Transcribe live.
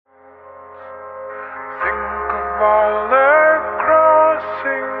all their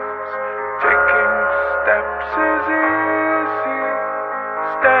crossings, taking steps is easy,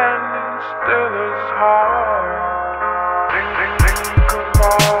 standing still is hard. Think of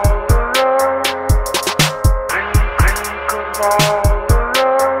all the road, think of all the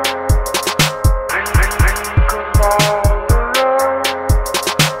road, think of all the road,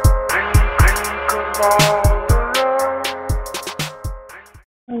 think of all the road.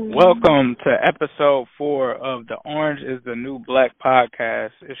 Welcome to episode 4 of the Orange is the New Black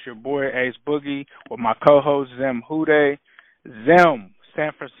podcast. It's your boy Ace Boogie with my co-host Zim Hude. Zim,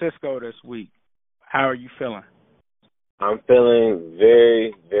 San Francisco this week. How are you feeling? I'm feeling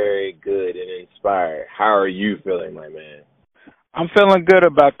very, very good and inspired. How are you feeling, my man? I'm feeling good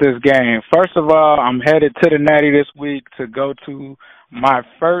about this game. First of all, I'm headed to the Natty this week to go to my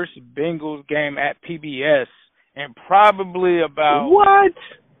first Bengals game at PBS in probably about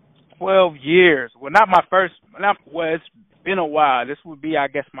 12 years. Well, not my first. It's been a while. This would be, I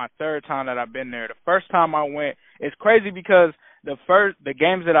guess, my third time that I've been there. The first time I went, it's crazy because the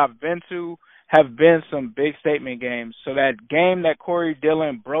games that I've been to have been some big statement games. So that game that Corey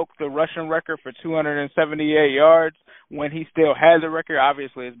Dillon broke the rushing record for 278 yards when he still had the record,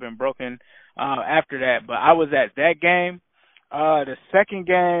 obviously it's been broken after that. But I was at that game. The second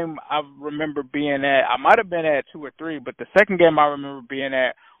game I remember being at, I might have been at 2 or 3, but the second game I remember being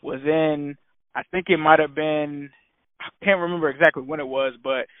at was in, I think it might have been, I can't remember exactly when it was,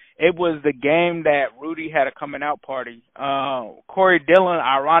 but it was the game that Rudy had a coming out party. Corey Dillon,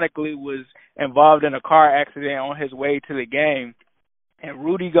 ironically, was involved in a car accident on his way to the game, and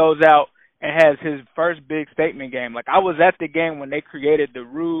Rudy goes out and has his first big statement game. Like, I was at the game when they created the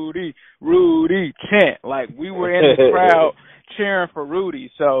Rudy chant. Like, we were in the crowd cheering for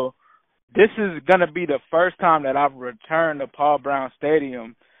Rudy. So this is going to be the first time that I've returned to Paul Brown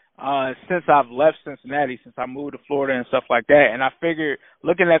Stadium since I've left Cincinnati, since I moved to Florida and stuff like that. And I figured,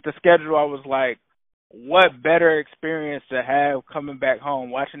 looking at the schedule, I was like, what better experience to have coming back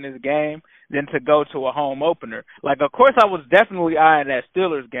home watching this game than to go to a home opener? Like, of course, I was definitely eyeing that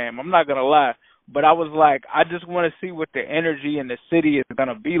Steelers game. I'm not going to lie. But I was like, I just want to see what the energy in the city is going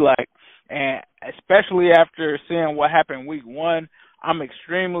to be like. And especially after seeing what happened week 1, I'm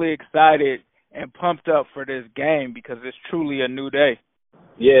extremely excited and pumped up for this game because it's truly a new day.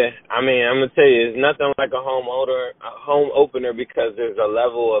 Yeah, I mean, I'm gonna tell you, it's nothing like a home opener because there's a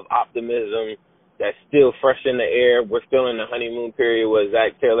level of optimism that's still fresh in the air. We're still in the honeymoon period with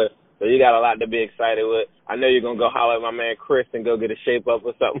Zach Taylor, so you got a lot to be excited with. I know you're gonna go holler at my man Chris and go get a shape up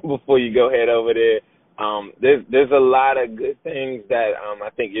or something before you go head over there. There's a lot of good things that I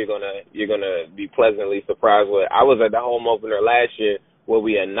think you're gonna be pleasantly surprised with. I was at the home opener last year where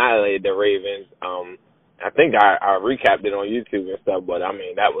we annihilated the Ravens. I think I recapped it on YouTube and stuff, but I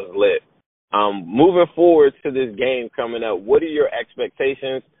mean, that was lit. Moving forward to this game coming up, what are your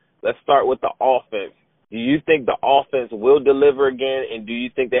expectations? Let's start with the offense. Do you think the offense will deliver again, and do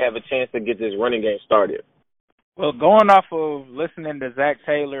you think they have a chance to get this running game started? Well, going off of listening to Zach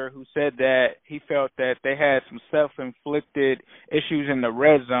Taylor, who said that he felt that they had some self-inflicted issues in the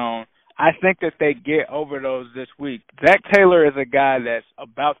red zone, I think that they get over those this week. Zach Taylor is a guy that's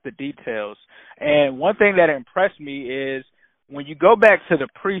about the details. And one thing that impressed me is when you go back to the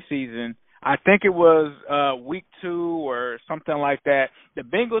preseason, I think it was week 2 or something like that, the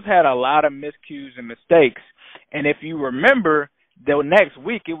Bengals had a lot of miscues and mistakes. And if you remember, the next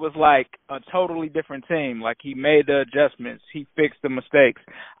week it was like a totally different team. Like, he made the adjustments. He fixed the mistakes.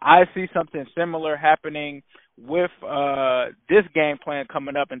 I see something similar happening with this game plan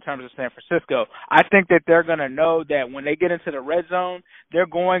coming up in terms of San Francisco. I think that they're going to know that when they get into the red zone, they're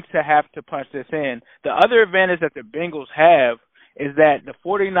going to have to punch this in. The other advantage that the Bengals have is that the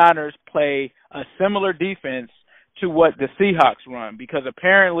 49ers play a similar defense to what the Seahawks run, because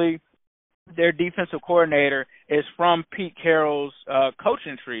apparently their defensive coordinator is from Pete Carroll's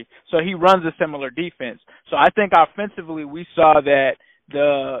coaching tree, so he runs a similar defense. So I think offensively we saw that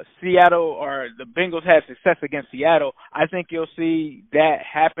the Bengals had success against Seattle. I think you'll see that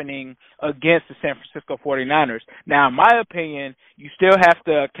happening against the San Francisco 49ers. Now, in my opinion, you still have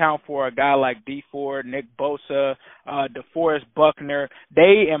to account for a guy like Dee Ford, Nick Bosa, DeForest Buckner.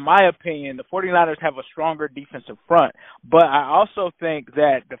 They, in my opinion, the 49ers have a stronger defensive front. But I also think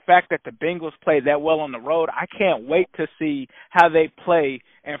that the fact that the Bengals play that well on the road, I can't wait to see how they play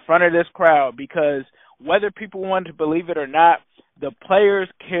in front of this crowd, because whether people want to believe it or not, the players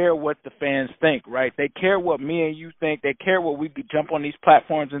care what the fans think, right? They care what me and you think. They care what we could jump on these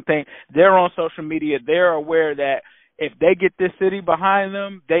platforms and think. They're on social media. They're aware that if they get this city behind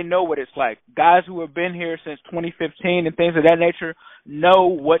them, they know what it's like. Guys who have been here since 2015 and things of that nature know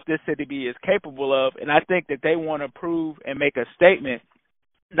what this city is capable of, and I think that they want to prove and make a statement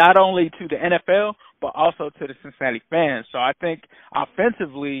not only to the NFL, but also to the Cincinnati fans. So I think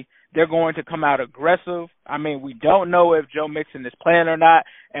offensively, they're going to come out aggressive. I mean, we don't know if Joe Mixon is playing or not.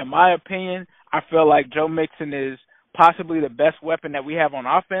 In my opinion, I feel like Joe Mixon is possibly the best weapon that we have on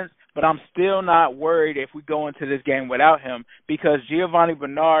offense, but I'm still not worried if we go into this game without him because Giovanni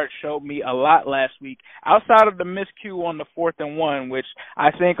Bernard showed me a lot last week outside of the miscue on the 4th and 1, which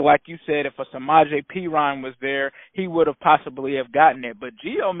I think, like you said, if a Samaje Perine was there, he would have possibly have gotten it. But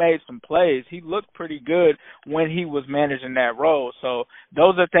Gio made some plays. He looked pretty good when he was managing that role. So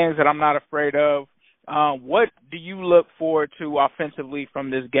those are things that I'm not afraid of. What do you look forward to offensively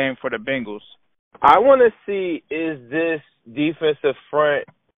from this game for the Bengals? I want to see, is this defensive front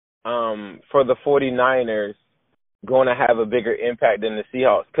for the 49ers going to have a bigger impact than the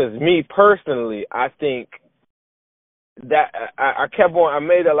Seahawks? Because me personally, I think that I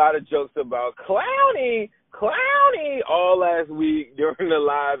made a lot of jokes about Clowney all last week during the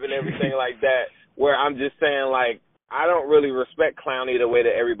live and everything like that, where I'm just saying, like, I don't really respect Clowney the way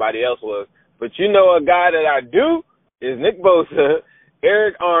that everybody else was. But you know, a guy that I do is Nick Bosa,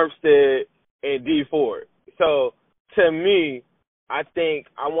 Eric Armstead, and D Ford. So to me, I think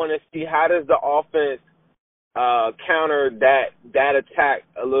I want to see how does the offense counter that attack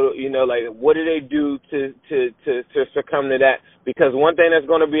a little. You know, like what do they do to succumb to that? Because one thing that's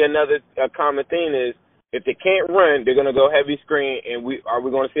going to be another common theme is if they can't run, they're going to go heavy screen, and we're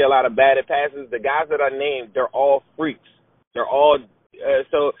going to see a lot of batted passes. The guys that I named, they're all freaks. They're all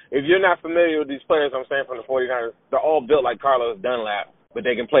so if you're not familiar with these players, I'm saying from the 49ers, they're all built like Carlos Dunlap, but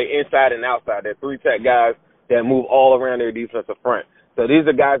they can play inside and outside. They're 3-tech guys that move all around their defensive front. So these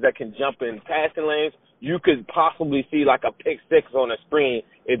are guys that can jump in passing lanes. You could possibly see like a pick six on a screen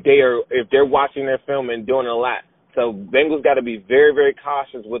if they're watching their film and doing a lot. So Bengals got to be very, very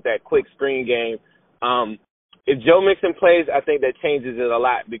cautious with that quick screen game. If Joe Mixon plays, I think that changes it a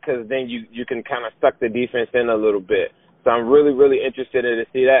lot because then you can kind of suck the defense in a little bit. So I'm really, really interested in to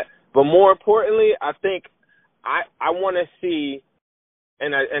see that. But more importantly, I think I want to see,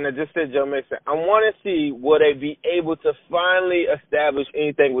 and I just said Joe Mixon, I want to see will they be able to finally establish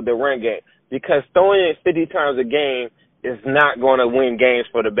anything with the run game, because throwing it 50 times a game is not going to win games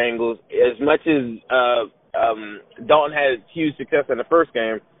for the Bengals. As much as Dalton had huge success in the first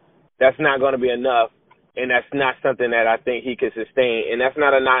game, that's not going to be enough, and that's not something that I think he can sustain. And that's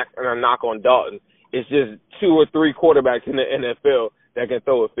not a knock on Dalton. It's just 2 or 3 quarterbacks in the NFL that can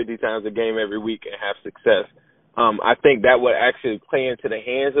throw it 50 times a game every week and have success. I think that would actually play into the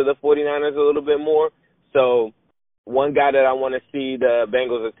hands of the 49ers a little bit more. So one guy that I want to see the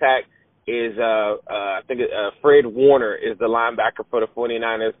Bengals attack is I think Fred Warner is the linebacker for the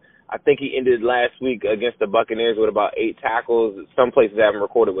 49ers. I think he ended last week against the Buccaneers with about 8 tackles. Some places have him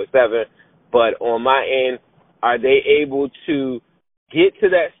recorded with 7. But on my end, are they able to get to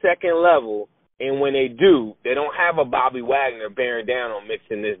that second level? And when they do, they don't have a Bobby Wagner bearing down on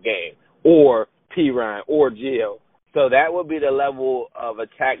Mixon this game, or Perine, or Gio. So that would be the level of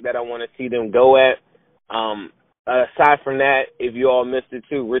attack that I want to see them go at. Aside from that, if you all missed it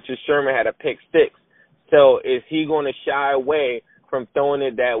too, Richard Sherman had a pick 6. So is he going to shy away from throwing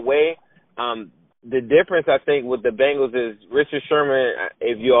it that way? The difference, I think, with the Bengals is Richard Sherman,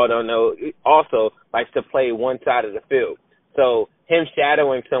 if you all don't know, also likes to play one side of the field. So him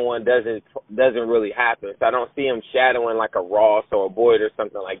shadowing someone doesn't really happen. So I don't see him shadowing like a Ross or a Boyd or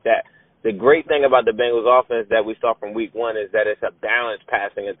something like that. The great thing about the Bengals offense that we saw from week 1 is that it's a balanced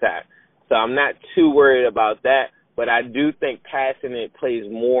passing attack. So I'm not too worried about that, but I do think passing it plays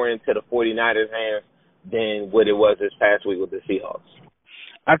more into the 49ers' hands than what it was this past week with the Seahawks.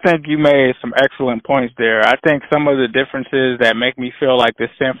 I think you made some excellent points there. I think some of the differences that make me feel like the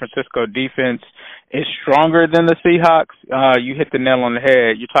San Francisco defense is stronger than the Seahawks. You hit the nail on the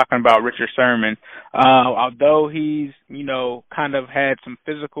head. You're talking about Richard Sherman. Although he's, kind of had some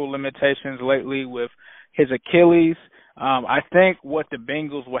physical limitations lately with his Achilles, I think what the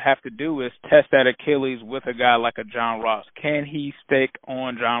Bengals will have to do is test that Achilles with a guy like a John Ross. Can he stick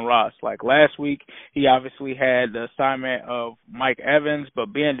on John Ross? Like last week, he obviously had the assignment of Mike Evans,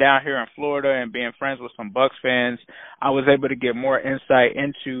 but being down here in Florida and being friends with some Bucs fans, I was able to get more insight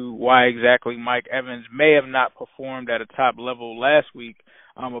into why exactly Mike Evans may have not performed at a top level last week.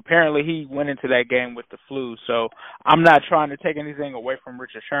 Apparently, he went into that game with the flu, so I'm not trying to take anything away from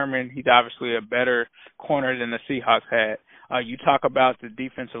Richard Sherman. He's obviously a better corner than the Seahawks had. You talk about the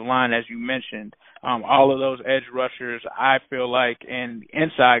defensive line, as you mentioned. All of those edge rushers, I feel like, and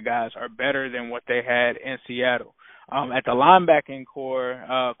inside guys are better than what they had in Seattle. At the linebacking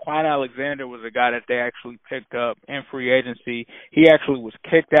core, Quan Alexander was a guy that they actually picked up in free agency. He actually was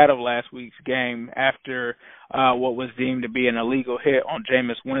kicked out of last week's game after what was deemed to be an illegal hit on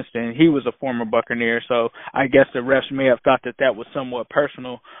Jameis Winston. He was a former Buccaneer, so I guess the refs may have thought that was somewhat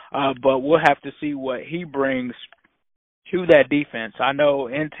personal. But we'll have to see what he brings to that defense. I know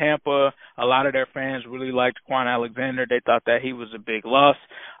in Tampa, a lot of their fans really liked Quan Alexander. They thought that he was a big loss.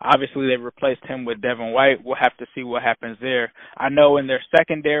 Obviously, they replaced him with Devin White. We'll have to see what happens there. I know in their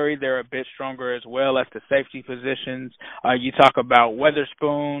secondary, they're a bit stronger as well at the safety positions. You talk about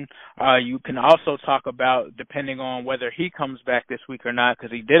Weatherspoon. You can also talk about, depending on whether he comes back this week or not,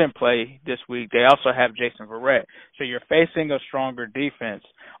 because he didn't play this week, they also have Jason Verrett. So you're facing a stronger defense.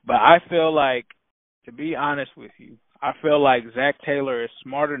 But I feel like, to be honest with you, I feel like Zach Taylor is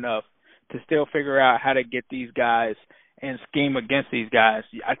smart enough to still figure out how to get these guys and scheme against these guys.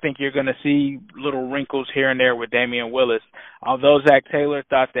 I think you're going to see little wrinkles here and there with Damian Willis. Although Zach Taylor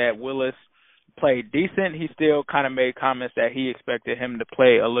thought that Willis played decent, he still kind of made comments that he expected him to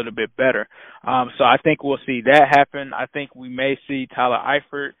play a little bit better. So I think we'll see that happen. I think we may see Tyler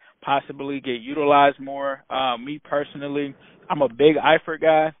Eifert possibly get utilized more. Me personally, I'm a big Eifert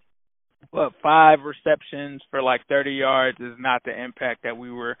guy. But 5 receptions for like 30 yards is not the impact that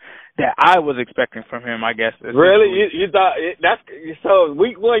I was expecting from him, I guess. Really? You thought so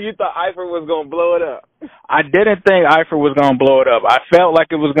week 1 you thought Eifert was going to blow it up? I didn't think Eifert was going to blow it up. I felt like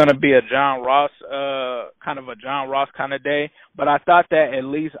it was going to be a John Ross kind of day, but I thought that at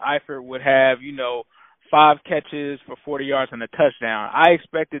least Eifert would have, 5 catches for 40 yards and a touchdown. I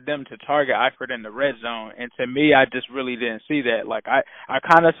expected them to target Eifert in the red zone, and to me, I just really didn't see that. Like, I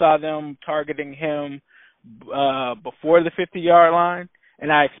kind of saw them targeting him before the 50-yard line,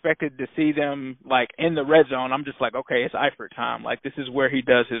 and I expected to see them, like, in the red zone. I'm just like, okay, it's Eifert time. Like, this is where he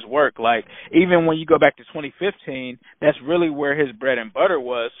does his work. Like, even when you go back to 2015, that's really where his bread and butter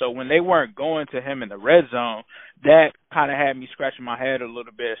was. So when they weren't going to him in the red zone, that kind of had me scratching my head a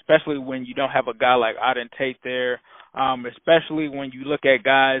little bit, especially when you don't have a guy like Auden Tate there, especially when you look at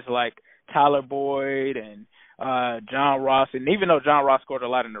guys like Tyler Boyd and John Ross. And even though John Ross scored a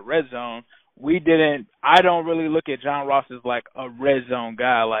lot in the red zone, I don't really look at John Ross as like a red zone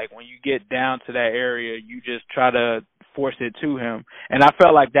guy. Like when you get down to that area, you just try to force it to him. And I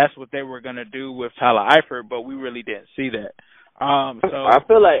felt like that's what they were going to do with Tyler Eifert, but we really didn't see that. So I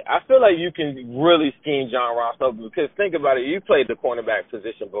feel like you can really scheme John Ross up, because think about it, you played the cornerback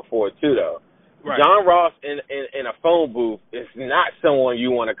position before too, though. Right. John Ross in a phone booth is not someone you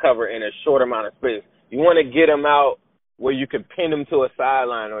want to cover in a short amount of space. You want to get him out where you can pin him to a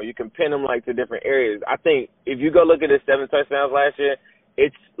sideline, or you can pin him like to different areas. I think if you go look at his 7 touchdowns last year,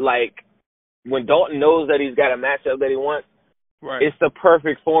 it's like when Dalton knows that he's got a matchup that he wants, right, it's the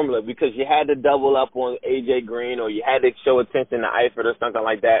perfect formula, because you had to double up on A.J. Green, or you had to show attention to Eifert or something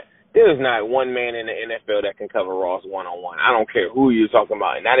like that. There's not one man in the NFL that can cover Ross one-on-one. I don't care who you're talking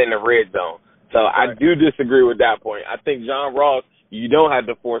about, not in the red zone. So right. I do disagree with that point. I think John Ross, you don't have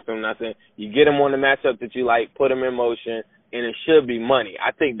to force him nothing. You get him on the matchup that you like, put him in motion, and it should be money.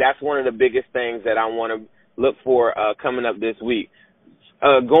 I think that's one of the biggest things that I want to look for coming up this week.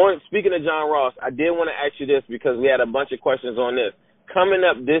 Speaking of John Ross, I did want to ask you this, because we had a bunch of questions on this. Coming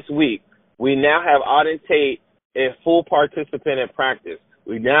up this week, we now have Auden Tate a full participant in practice.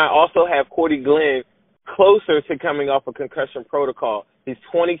 We now also have Cordy Glenn closer to coming off a concussion protocol. He's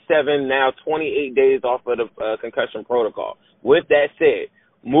 27 now, 28 days off of the concussion protocol. With that said,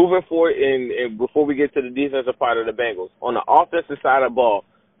 moving forward, and before we get to the defensive part of the Bengals, on the offensive side of the ball,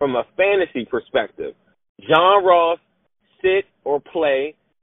 from a fantasy perspective, John Ross, sit or play.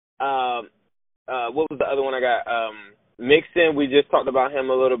 What was the other one I got? Mixon, we just talked about him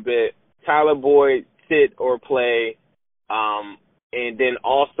a little bit. Tyler Boyd, sit or play. And then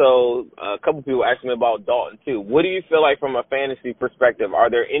also a couple people asked me about Dalton too. What do you feel like from a fantasy perspective? Are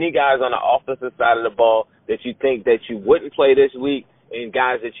there any guys on the offensive side of the ball that you think that you wouldn't play this week, and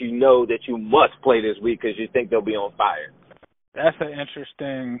guys that you know that you must play this week because you think they'll be on fire? That's an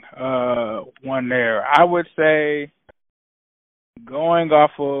interesting one there. I would say going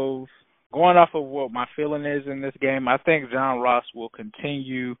off of what my feeling is in this game, I think John Ross will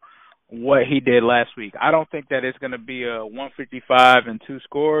continue what he did last week. I don't think that it's going to be a 155 and 2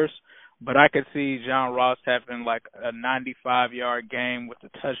 scores, but I could see John Ross having like a 95-yard game with a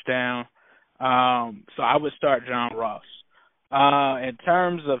touchdown. So I would start John Ross. In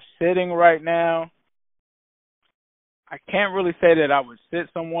terms of sitting right now, I can't really say that I would sit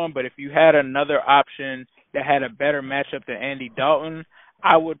someone, but if you had another option that had a better matchup than Andy Dalton,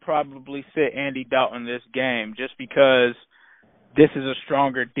 I would probably sit Andy Dalton this game, just because this is a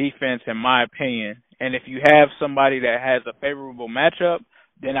stronger defense in my opinion. And if you have somebody that has a favorable matchup,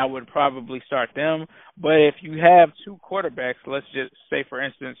 then I would probably start them. But if you have two quarterbacks, let's just say, for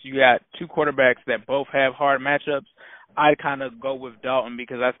instance, you got two quarterbacks that both have hard matchups, I'd kind of go with Dalton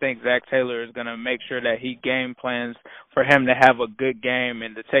because I think Zach Taylor is going to make sure that he game plans for him to have a good game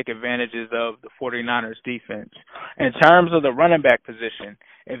and to take advantages of the 49ers defense. In terms of the running back position,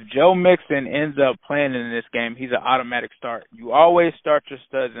 if Joe Mixon ends up playing in this game, he's an automatic start. You always start your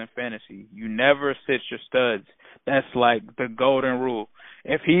studs in fantasy. You never sit your studs. That's like the golden rule.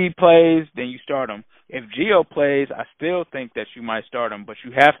 If he plays, then you start him. If Gio plays, I still think that you might start him, but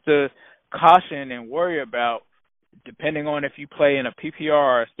you have to caution and worry about, depending on if you play in a PPR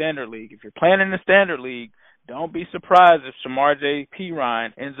or a standard league. If you're playing in the standard league, don't be surprised if Shamar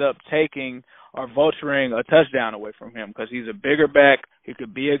Perine ends up taking or vulturing a touchdown away from him because he's a bigger back. He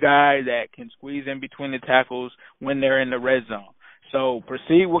could be a guy that can squeeze in between the tackles when they're in the red zone. So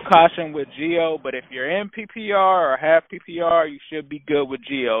proceed with caution with Gio, but if you're in PPR or half PPR, you should be good with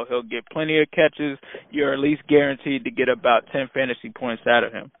Gio. He'll get plenty of catches. You're at least guaranteed to get about 10 fantasy points out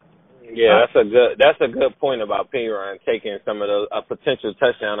of him. Yeah, that's a good point about Perine taking some of a potential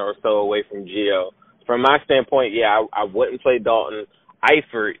touchdown or so away from Gio. From my standpoint, yeah, I wouldn't play Dalton.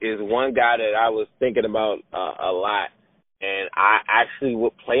 Eifert is one guy that I was thinking about a lot, and I actually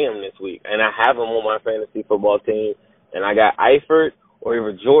would play him this week. And I have him on my fantasy football team, and I got Eifert or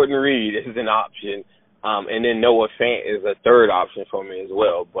even Jordan Reed is an option, and then Noah Fant is a third option for me as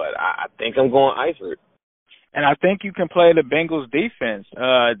well. But I think I'm going Eifert. And I think you can play the Bengals defense.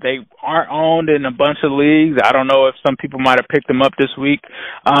 They aren't owned in a bunch of leagues. I don't know if some people might have picked them up this week.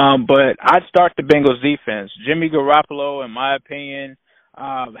 But I'd start the Bengals defense. Jimmy Garoppolo, in my opinion,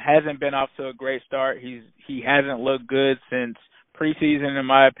 hasn't been off to a great start. He hasn't looked good since preseason, in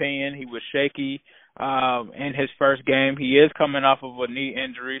my opinion. He was shaky in his first game. He is coming off of a knee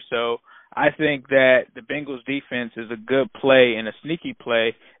injury, so I think that the Bengals defense is a good play and a sneaky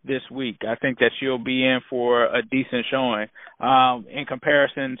play this week. I think that she'll be in for a decent showing. In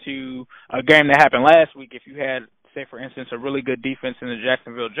comparison to a game that happened last week, if you had, say, for instance, a really good defense in the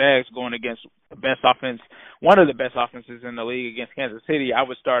Jacksonville Jags going against the best offense, one of the best offenses in the league against Kansas City, I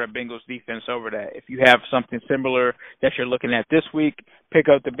would start a Bengals defense over that. If you have something similar that you're looking at this week, pick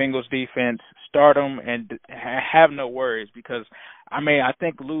up the Bengals defense, start them, and have no worries because, I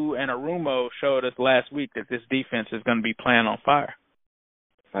think Lou Anarumo showed us last week that this defense is going to be playing on fire.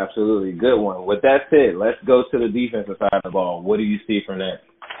 Absolutely. Good one. With that said, let's go to the defensive side of the ball. What do you see from that?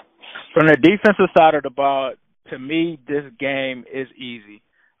 From the defensive side of the ball, to me, this game is easy.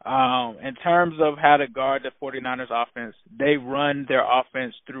 In terms of how to guard the 49ers offense, they run their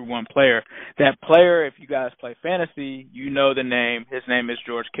offense through one player. That player, if you guys play fantasy, you know the name. His name is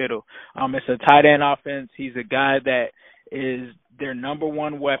George Kittle. It's a tight end offense. He's a guy that is their number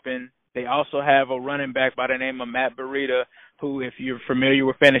one weapon. They also have a running back by the name of Matt Breida, who, if you're familiar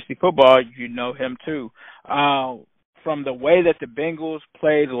with fantasy football, you know him too. From the way that the Bengals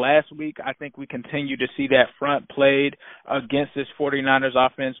played last week, I think we continue to see that front played against this 49ers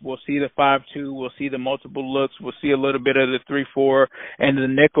offense. We'll see the 5-2. We'll see the multiple looks. We'll see a little bit of the 3-4 and the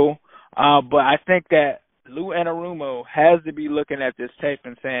nickel. But I think that Lou Anarumo has to be looking at this tape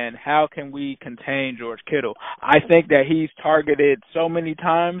and saying, how can we contain George Kittle? I think that he's targeted so many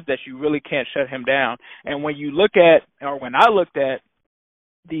times that you really can't shut him down. And when you look at, or when I looked at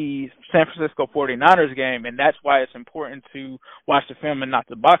the San Francisco 49ers game, and that's why it's important to watch the film and not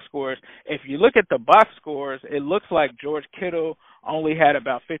the box scores. If you look at the box scores, it looks like George Kittle only had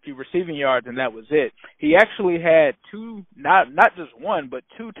about 50 receiving yards, and that was it. He actually had two, not just one, but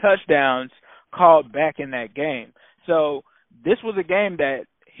two touchdowns called back in that game. So this was a game that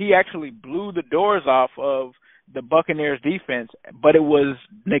he actually blew the doors off of the Buccaneers defense, but it was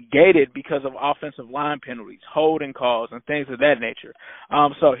negated because of offensive line penalties, holding calls, and things of that nature.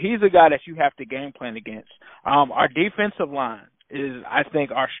 So he's a guy that you have to game plan against. Our defensive line is, I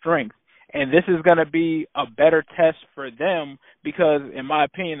think, our strength. And this is going to be a better test for them because, in my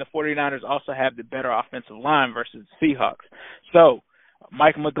opinion, the 49ers also have the better offensive line versus the Seahawks. So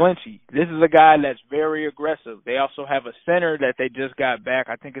Mike McGlinchey, this is a guy that's very aggressive. They also have a center that they just got back.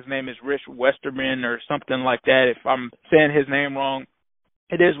 I think his name is Rich Westerman or something like that. If I'm saying his name wrong,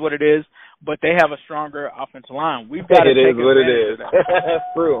 it is what it is. But they have a stronger offensive line. We've got to take advantage of that.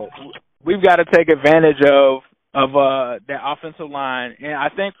 True. We've got to take advantage of that offensive line. And I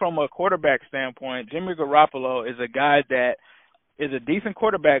think from a quarterback standpoint, Jimmy Garoppolo is a guy that is a decent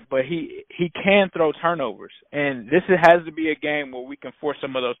quarterback, but he can throw turnovers. And this has to be a game where we can force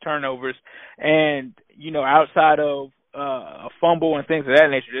some of those turnovers. And, outside of a fumble and things of that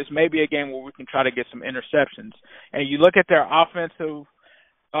nature. This may be a game where we can try to get some interceptions. And you look at their offensive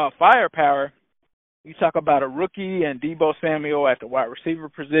firepower. You talk about a rookie and Deebo Samuel at the wide receiver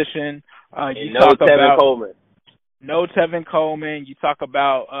position. You talk about Tevin Coleman. No Tevin Coleman. You talk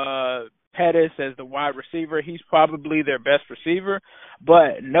about Pettis as the wide receiver. He's probably their best receiver,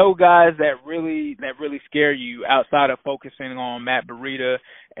 but no guys that really scare you outside of focusing on Matt Breida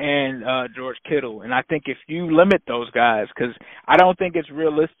and George Kittle. And I think if you limit those guys, because I don't think it's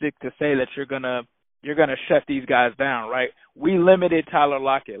realistic to say that you're gonna shut these guys down, right? We limited Tyler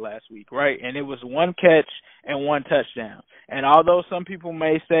Lockett last week, right? And it was 1 catch and 1 touchdown. And although some people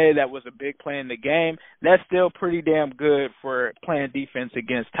may say that was a big play in the game, that's still pretty damn good for playing defense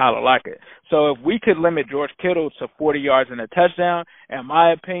against Tyler Lockett. So if we could limit George Kittle to 40 yards and a touchdown, in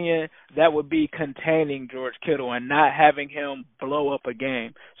my opinion, that would be containing George Kittle and not having him blow up a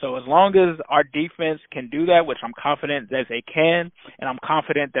game. So as long as our defense can do that, which I'm confident that they can, and I'm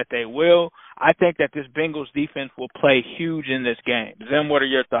confident that they will, I think that this Bengals defense will play huge in this game. Zim, what are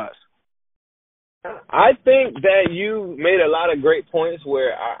your thoughts? I think that you made a lot of great points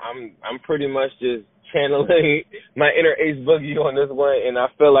where I'm pretty much just channeling my inner Ace Boogie on this one, and I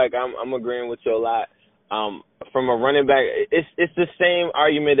feel like I'm agreeing with you a lot. From a running back, it's the same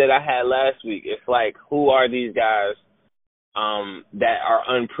argument that I had last week. It's like, who are these guys that are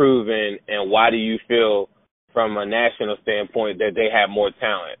unproven, and why do you feel from a national standpoint that they have more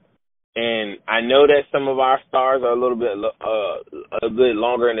talent? And I know that some of our stars are a little bit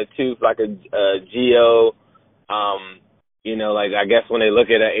longer in the tooth, like a Gio. Like I guess when they look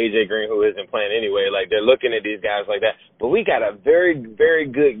at AJ Green, who isn't playing anyway, like they're looking at these guys like that. But we got a very, very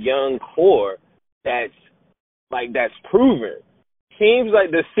good young core that's proven. Teams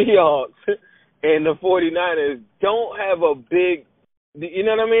like the Seahawks and the 49ers don't have a big, you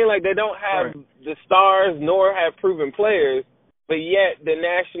know what I mean? Like they don't have the stars nor have proven players. But yet the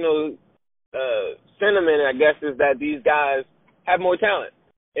national sentiment, I guess, is that these guys have more talent.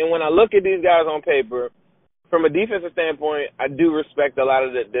 And when I look at these guys on paper, from a defensive standpoint, I do respect a lot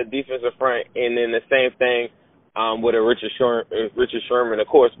of the defensive front, and then the same thing with a Richard Sherman, of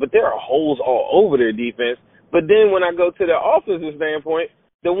course. But there are holes all over their defense. But then when I go to the offensive standpoint,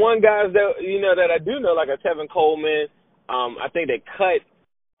 the one guys that that I do know, like a Tevin Coleman, I think they cut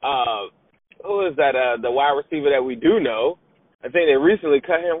who is that? The wide receiver that we do know. I think they recently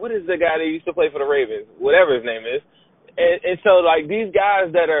cut him. What is the guy that used to play for the Ravens? Whatever his name is. And so, like, these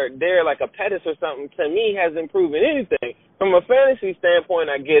guys that are there, like a Pettis or something, to me hasn't proven anything. From a fantasy standpoint,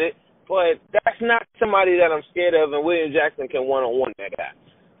 I get it, but that's not somebody that I'm scared of, and William Jackson can one-on-one that guy.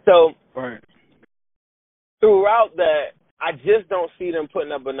 So, throughout that, I just don't see them putting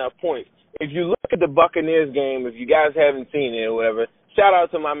up enough points. If you look at the Buccaneers game, if you guys haven't seen it or whatever, shout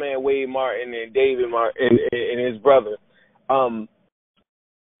out to my man Wade Martin and David Martin and his brother.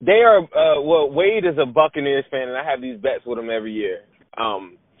 They are Wade is a Buccaneers fan, and I have these bets with him every year.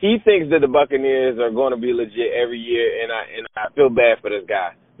 He thinks that the Buccaneers are going to be legit every year, and I feel bad for this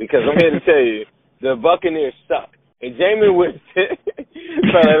guy because I'm here to tell you the Buccaneers suck. And Jameis Winston,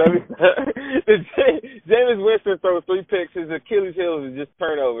 Jameis Winston throws 3 picks. His Achilles heel is just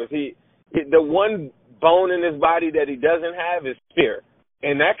turnovers. The one bone in his body that he doesn't have is fear,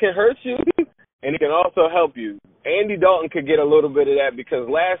 and that can hurt you. And it can also help you. Andy Dalton could get a little bit of that because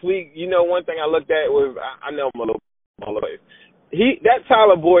last week, one thing I looked at was, I know I'm a little all the way. That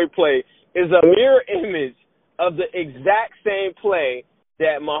Tyler Boyd play is a mirror image of the exact same play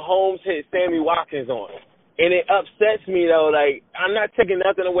that Mahomes hit Sammy Watkins on. And it upsets me, though. Like, I'm not taking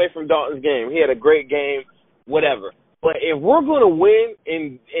nothing away from Dalton's game. He had a great game, whatever. But if we're going to win,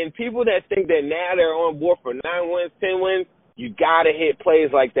 and people that think that now they're on board for 9 wins, 10 wins, you got to hit plays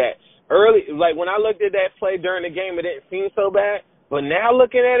like that. Early, like when I looked at that play during the game, it didn't seem so bad. But now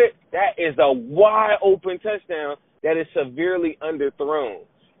looking at it, that is a wide open touchdown that is severely underthrown.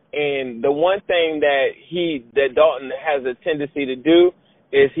 And the one thing that Dalton has a tendency to do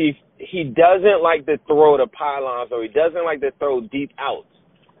is he doesn't like to throw the pylons, or he doesn't like to throw deep outs.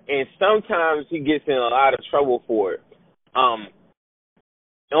 And sometimes he gets in a lot of trouble for it.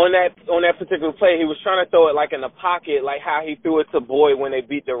 On that particular play, he was trying to throw it like in the pocket, like how he threw it to Boyd when they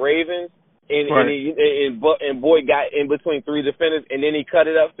beat the Ravens, and Boyd got in between 3 defenders, and then he cut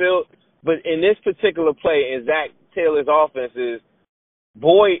it upfield. But in this particular play, in Zach Taylor's offense,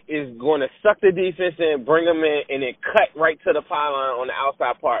 Boyd is going to suck the defense in, bring them in, and then cut right to the pylon on the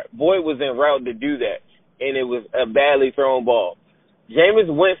outside part. Boyd was en route to do that, and it was a badly thrown ball.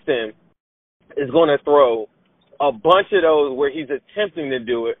 Jameis Winston is going to throw a bunch of those where he's attempting to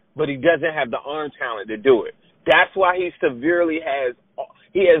do it, but he doesn't have the arm talent to do it. That's why he severely has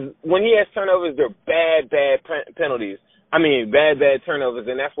when he has turnovers, they're bad penalties. I mean, bad turnovers,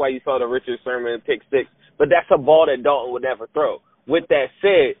 and that's why you saw the Richard Sherman pick six. But that's a ball that Dalton would never throw. With that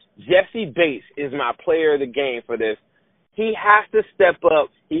said, Jesse Bates is my player of the game for this. He has to step up.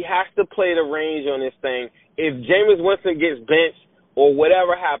 He has to play the range on this thing. If Jameis Winston gets benched or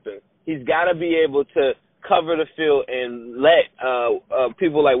whatever happens, he's got to be able to cover the field and let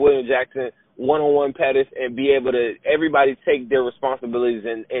people like William Jackson one-on-one Pettis and be able to everybody take their responsibilities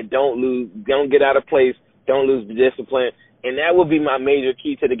and don't get out of place, don't lose the discipline. And that would be my major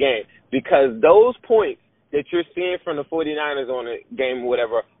key to the game, because those points that you're seeing from the 49ers on the game or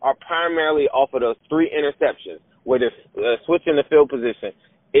whatever are primarily off of those 3 interceptions where they're switching the field position.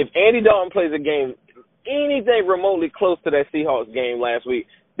 If Andy Dalton plays a game anything remotely close to that Seahawks game last week,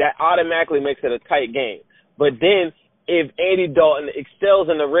 that automatically makes it a tight game. But then if Andy Dalton excels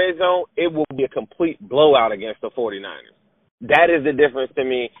in the red zone, it will be a complete blowout against the 49ers. That is the difference to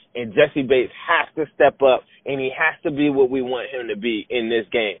me, and Jesse Bates has to step up, and he has to be what we want him to be in this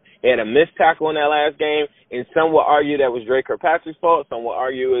game. He had a missed tackle in that last game, and some will argue that was Dre Kirkpatrick's fault. Some will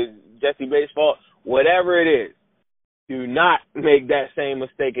argue it was Jesse Bates' fault. Whatever it is, do not make that same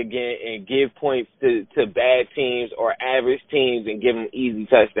mistake again and give points to bad teams or average teams and give them easy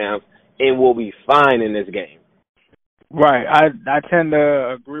touchdowns, and we'll be fine in this game. Right. I tend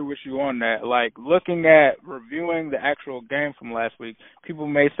to agree with you on that. Like, looking at reviewing the actual game from last week, people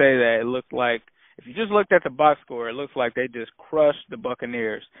may say that it looked like, if you just looked at the box score, it looks like they just crushed the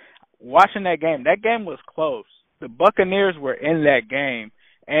Buccaneers. Watching that game was close. The Buccaneers were in that game,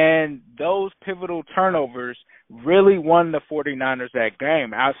 and those pivotal turnovers really won the 49ers that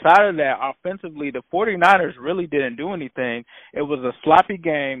game. Outside of that, offensively, the 49ers really didn't do anything. It was a sloppy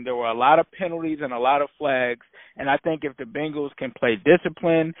game. There were a lot of penalties and a lot of flags. And I think if the Bengals can play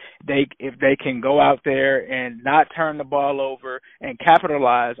discipline, if they can go out there and not turn the ball over and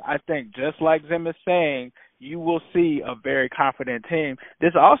capitalize, I think just like Zim is saying, you will see a very confident team.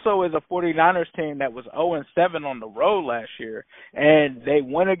 This also is a 49ers team that was 0-7 on the road last year, and they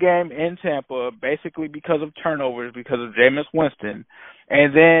won a game in Tampa basically because of turnovers, because of Jameis Winston,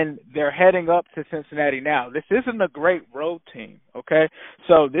 and then they're heading up to Cincinnati now. This isn't a great road team, okay?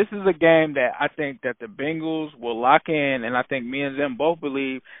 So this is a game that I think that the Bengals will lock in, and I think me and Zim both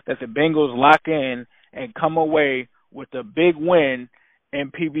believe that the Bengals lock in and come away with a big win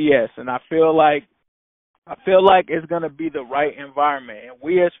in PBS, and I feel like it's going to be the right environment. And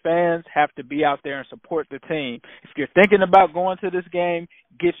we as fans have to be out there and support the team. If you're thinking about going to this game,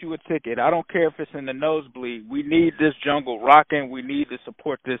 get you a ticket. I don't care if it's in the nosebleed. We need this jungle rocking. We need to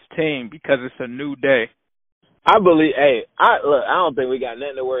support this team because it's a new day. I believe, I don't think we got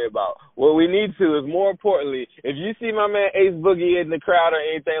nothing to worry about. What we need to is, more importantly, if you see my man Ace Boogie in the crowd or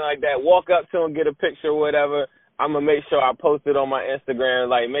anything like that, walk up to him, get a picture or whatever. I'm going to make sure I post it on my Instagram.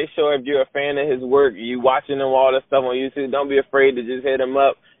 Like, make sure if you're a fan of his work, you watching him all this stuff on YouTube, don't be afraid to just hit him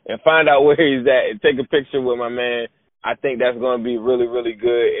up and find out where he's at and take a picture with my man. I think that's going to be really, really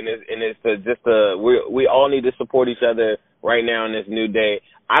good. And we all need to support each other right now in this new day.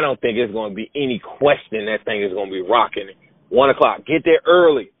 I don't think it's going to be any question that thing is going to be rocking. 1 o'clock. Get there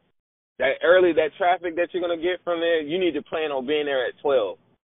early. That traffic that you're going to get from there, you need to plan on being there at 12.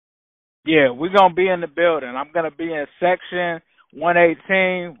 Yeah, we're going to be in the building. I'm going to be in Section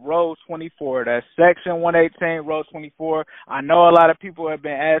 118, Row 24. That's Section 118, Row 24. I know a lot of people have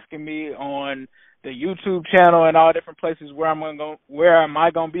been asking me on the YouTube channel and all different places where am I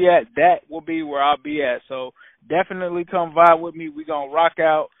going to be at. That will be where I'll be at. So definitely come vibe with me. We're going to rock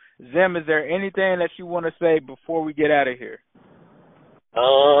out. Zim, is there anything that you want to say before we get out of here?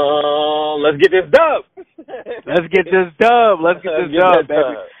 Let's get this dub. Let's get this dub,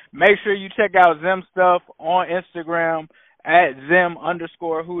 baby. Make sure you check out Zim's stuff on Instagram at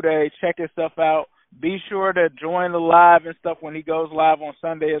Zim_Hude. Check his stuff out. Be sure to join the live and stuff when he goes live on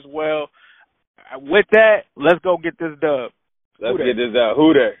Sunday as well. With that, let's go get this dub. Let's get this dub.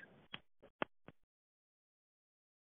 Hude.